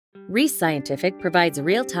Rees Scientific provides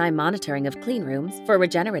real-time monitoring of cleanrooms for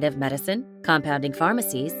regenerative medicine, compounding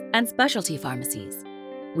pharmacies, and specialty pharmacies.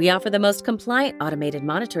 We offer the most compliant automated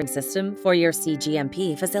monitoring system for your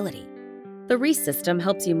CGMP facility. The Rees system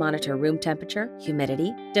helps you monitor room temperature,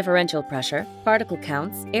 humidity, differential pressure, particle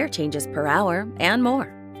counts, air changes per hour, and more.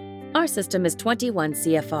 Our system is 21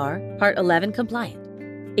 CFR Part 11 compliant.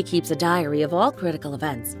 It keeps a diary of all critical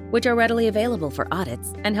events, which are readily available for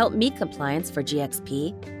audits and help meet compliance for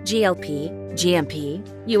GXP, GLP, GMP,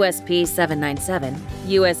 USP 797,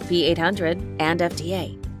 USP 800, and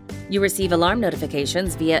FDA. You receive alarm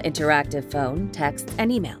notifications via interactive phone, text,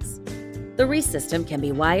 and emails. The Rees system can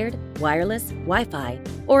be wired, wireless, Wi-Fi,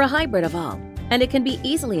 or a hybrid of all, and it can be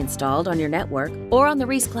easily installed on your network or on the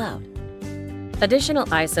Rees Cloud. Additional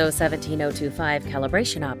ISO 17025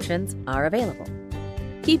 calibration options are available.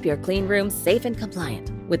 Keep your clean rooms safe and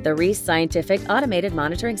compliant with the Rees Scientific Automated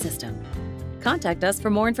Monitoring System. Contact us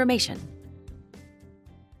for more information.